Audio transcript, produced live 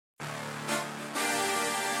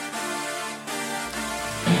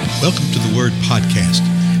Welcome to the Word Podcast.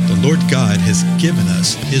 The Lord God has given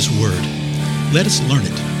us His Word. Let us learn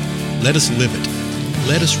it. Let us live it.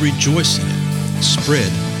 Let us rejoice in it.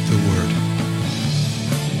 Spread the Word.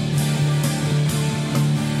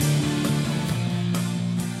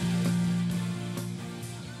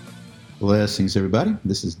 Blessings, everybody.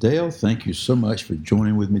 This is Dale. Thank you so much for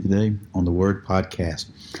joining with me today on the Word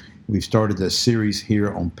Podcast. We've started a series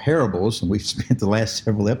here on parables, and we've spent the last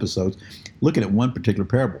several episodes looking at one particular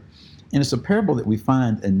parable. And it's a parable that we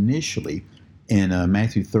find initially in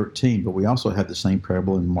Matthew 13, but we also have the same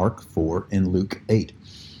parable in Mark 4 and Luke 8.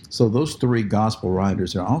 So those three gospel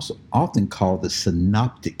writers are also often called the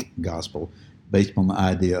synoptic gospel, based on the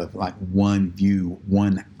idea of like one view,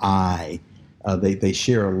 one eye. They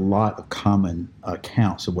share a lot of common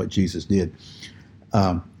accounts of what Jesus did.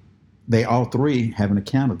 They all three have an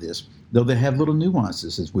account of this, though they have little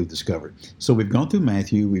nuances, as we've discovered. So we've gone through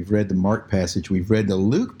Matthew, we've read the Mark passage, we've read the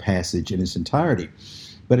Luke passage in its entirety.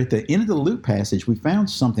 But at the end of the Luke passage, we found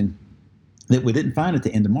something that we didn't find at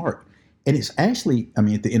the end of Mark. And it's actually,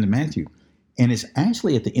 at the end of Matthew. And it's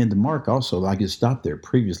actually at the end of Mark also. I just stopped there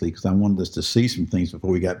previously because I wanted us to see some things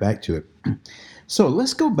before we got back to it. So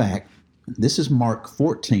let's go back. This is Mark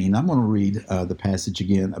 14. I'm going to read the passage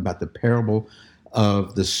again about the parable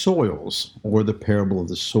of the soils, or the parable of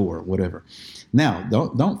the sower, whatever. Now,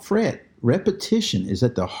 don't fret. Repetition is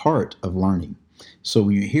at the heart of learning. So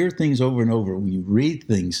when you hear things over and over, when you read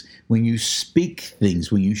things, when you speak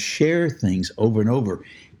things, when you share things over and over,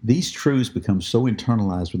 these truths become so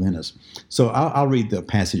internalized within us. So I'll read the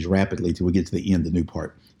passage rapidly till we get to the end, the new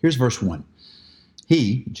part. Here's verse 1.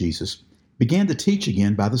 He, Jesus, began to teach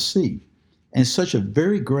again by the sea, and such a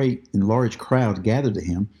very great and large crowd gathered to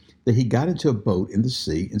him that he got into a boat in the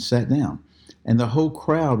sea and sat down. And the whole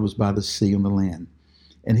crowd was by the sea on the land.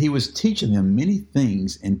 And he was teaching them many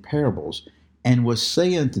things in parables, and was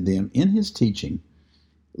saying to them in his teaching,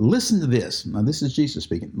 listen to this. Now this is Jesus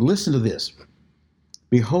speaking. Listen to this.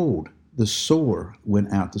 Behold, the sower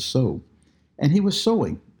went out to sow. And he was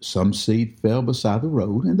sowing. Some seed fell beside the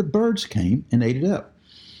road, and the birds came and ate it up.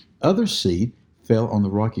 Other seed fell on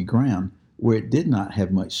the rocky ground, where it did not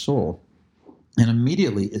have much soil. And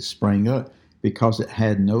immediately it sprang up, because it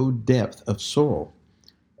had no depth of soil.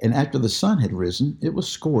 And after the sun had risen, it was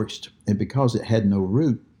scorched, and because it had no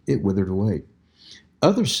root, it withered away.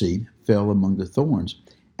 Other seed fell among the thorns,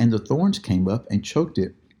 and the thorns came up and choked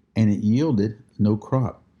it, and it yielded no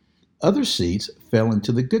crop. Other seeds fell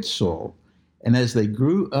into the good soil, and as they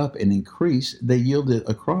grew up and increased, they yielded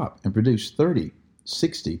a crop, and produced 30,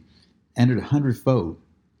 60, and 100-fold.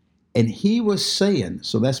 And he was saying,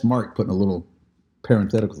 so that's Mark putting a little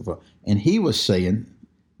parenthetical, and he was saying,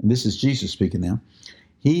 and this is Jesus speaking now,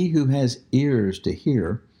 he who has ears to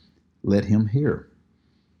hear, let him hear.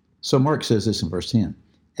 So Mark says this in verse 10.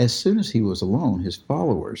 As soon as he was alone, his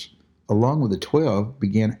followers, along with the 12,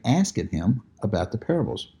 began asking him about the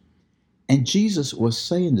parables. And Jesus was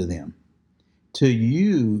saying to them, to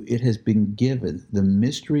you it has been given the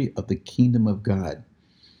mystery of the kingdom of God.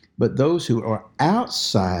 But those who are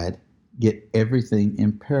outside get everything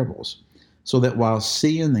in parables, so that while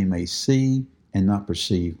seeing they may see and not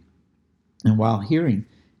perceive, and while hearing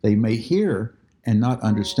they may hear and not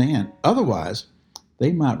understand. Otherwise,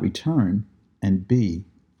 they might return and be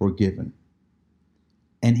forgiven.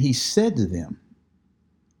 And he said to them,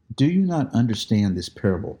 do you not understand this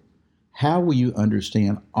parable? How will you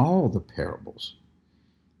understand all the parables?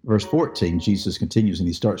 Verse 14, Jesus continues and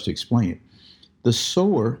he starts to explain it. The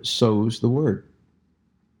sower sows the word.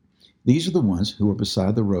 These are the ones who are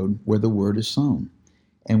beside the road where the word is sown.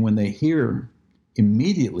 And when they hear,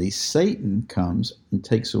 immediately Satan comes and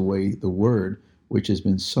takes away the word which has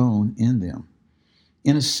been sown in them.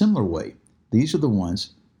 In a similar way, these are the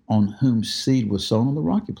ones on whom seed was sown on the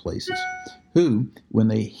rocky places, who, when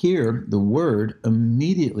they hear the word,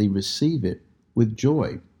 immediately receive it with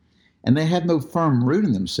joy. And they have no firm root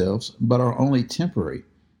in themselves, but are only temporary.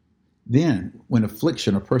 Then, when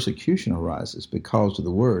affliction or persecution arises because of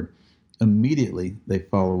the word, immediately they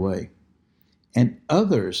fall away. And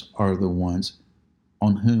others are the ones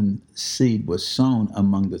on whom seed was sown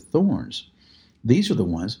among the thorns. These are the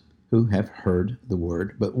ones who have heard the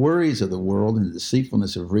word, but worries of the world and the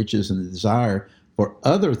deceitfulness of riches and the desire for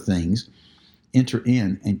other things enter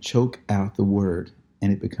in and choke out the word,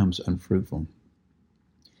 and it becomes unfruitful.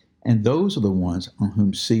 And those are the ones on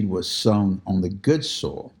whom seed was sown on the good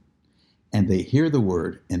soil, and they hear the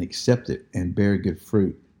word and accept it and bear good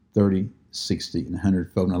fruit, 30, 60, and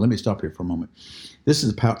 100-fold. Now, let me stop here for a moment. This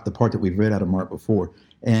is the part that we've read out of Mark before.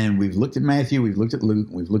 And we've looked at Matthew, we've looked at Luke,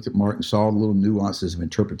 we've looked at Mark, and saw the little nuances of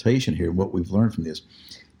interpretation here, what we've learned from this.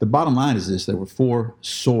 The bottom line is this: there were 4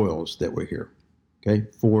 soils that were here. Okay,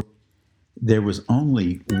 4. There was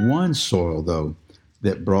only one soil, though,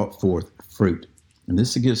 that brought forth fruit. And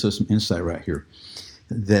this gives us some insight right here,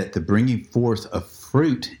 that the bringing forth of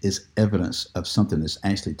fruit is evidence of something that's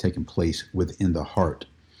actually taking place within the heart.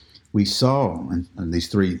 We saw in these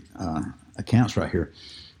 3 accounts right here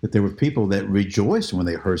that there were people that rejoiced when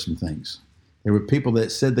they heard some things. There were people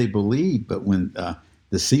that said they believed, but when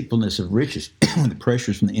deceitfulness of riches, when the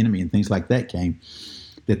pressures from the enemy and things like that came,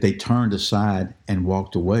 that they turned aside and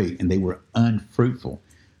walked away, and they were unfruitful.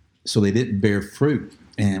 So they didn't bear fruit.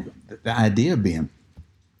 And the idea being,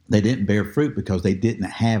 they didn't bear fruit because they didn't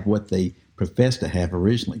have what they professed to have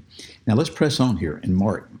originally. Now let's press on here in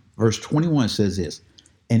Mark. Verse 21 says this,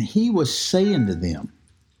 and he was saying to them,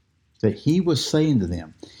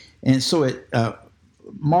 And so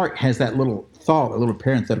Mark has that little thought, a little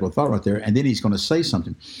parenthetical thought right there, and then he's going to say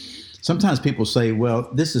something. Sometimes people say, well,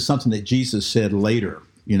 this is something that Jesus said later,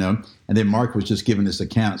 and then Mark was just giving this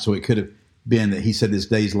account. So it could have been that he said this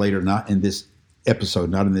days later, not in this episode,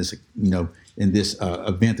 not in this, in this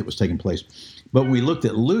event that was taking place. But when we looked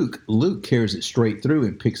at Luke carries it straight through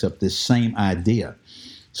and picks up this same idea.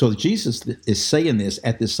 So Jesus is saying this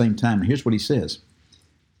at the same time. And here's what he says.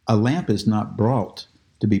 A lamp is not brought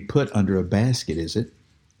to be put under a basket, is it?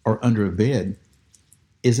 Or under a bed?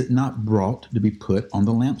 Is it not brought to be put on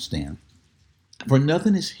the lampstand? For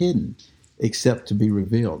nothing is hidden except to be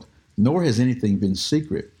revealed, nor has anything been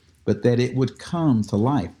secret, but that it would come to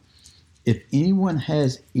life. If anyone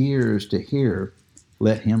has ears to hear,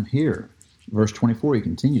 let him hear. Verse 24, he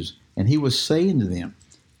continues, and he was saying to them,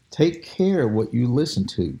 take care what you listen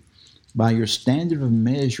to. By your standard of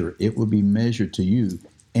measure, it will be measured to you,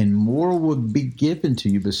 and more will be given to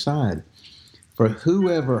you beside. For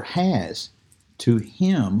whoever has, to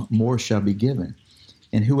him more shall be given.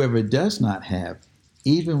 And whoever does not have,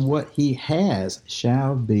 even what he has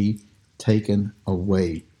shall be taken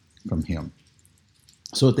away from him.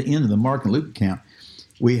 So at the end of the Mark and Luke account,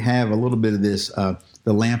 we have a little bit of this, the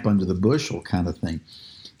lamp under the bushel kind of thing.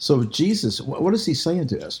 So Jesus, what is he saying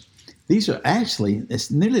to us? These are actually, it's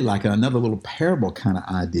nearly like another little parable kind of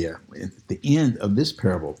idea at the end of this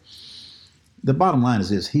parable. The bottom line is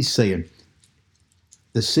this, he's saying,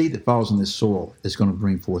 the seed that falls in this soil is going to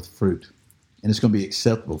bring forth fruit, and it's going to be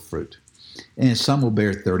acceptable fruit. And some will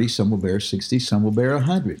bear 30, some will bear 60, some will bear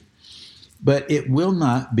 100. But it will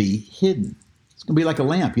not be hidden. It's going to be like a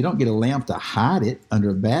lamp. You don't get a lamp to hide it under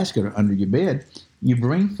a basket or under your bed. You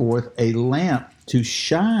bring forth a lamp to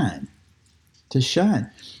shine.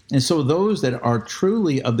 And so those that are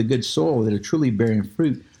truly of the good soil, that are truly bearing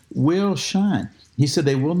fruit, will shine. He said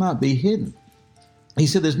they will not be hidden. He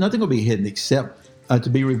said there's nothing going to be hidden except to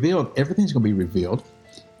be revealed. Everything's going to be revealed.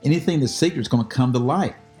 Anything that's secret is going to come to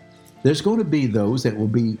light. There's going to be those that will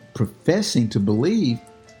be professing to believe,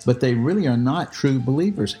 but they really are not true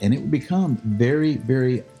believers, and it will become very,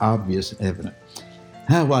 very obvious and evident.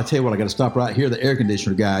 Well, I'll tell you what, I got to stop right here. The air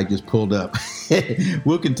conditioner guy just pulled up.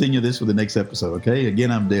 We'll continue this with the next episode, okay? Again,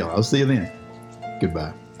 I'm Dale. I'll see you then.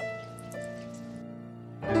 Goodbye.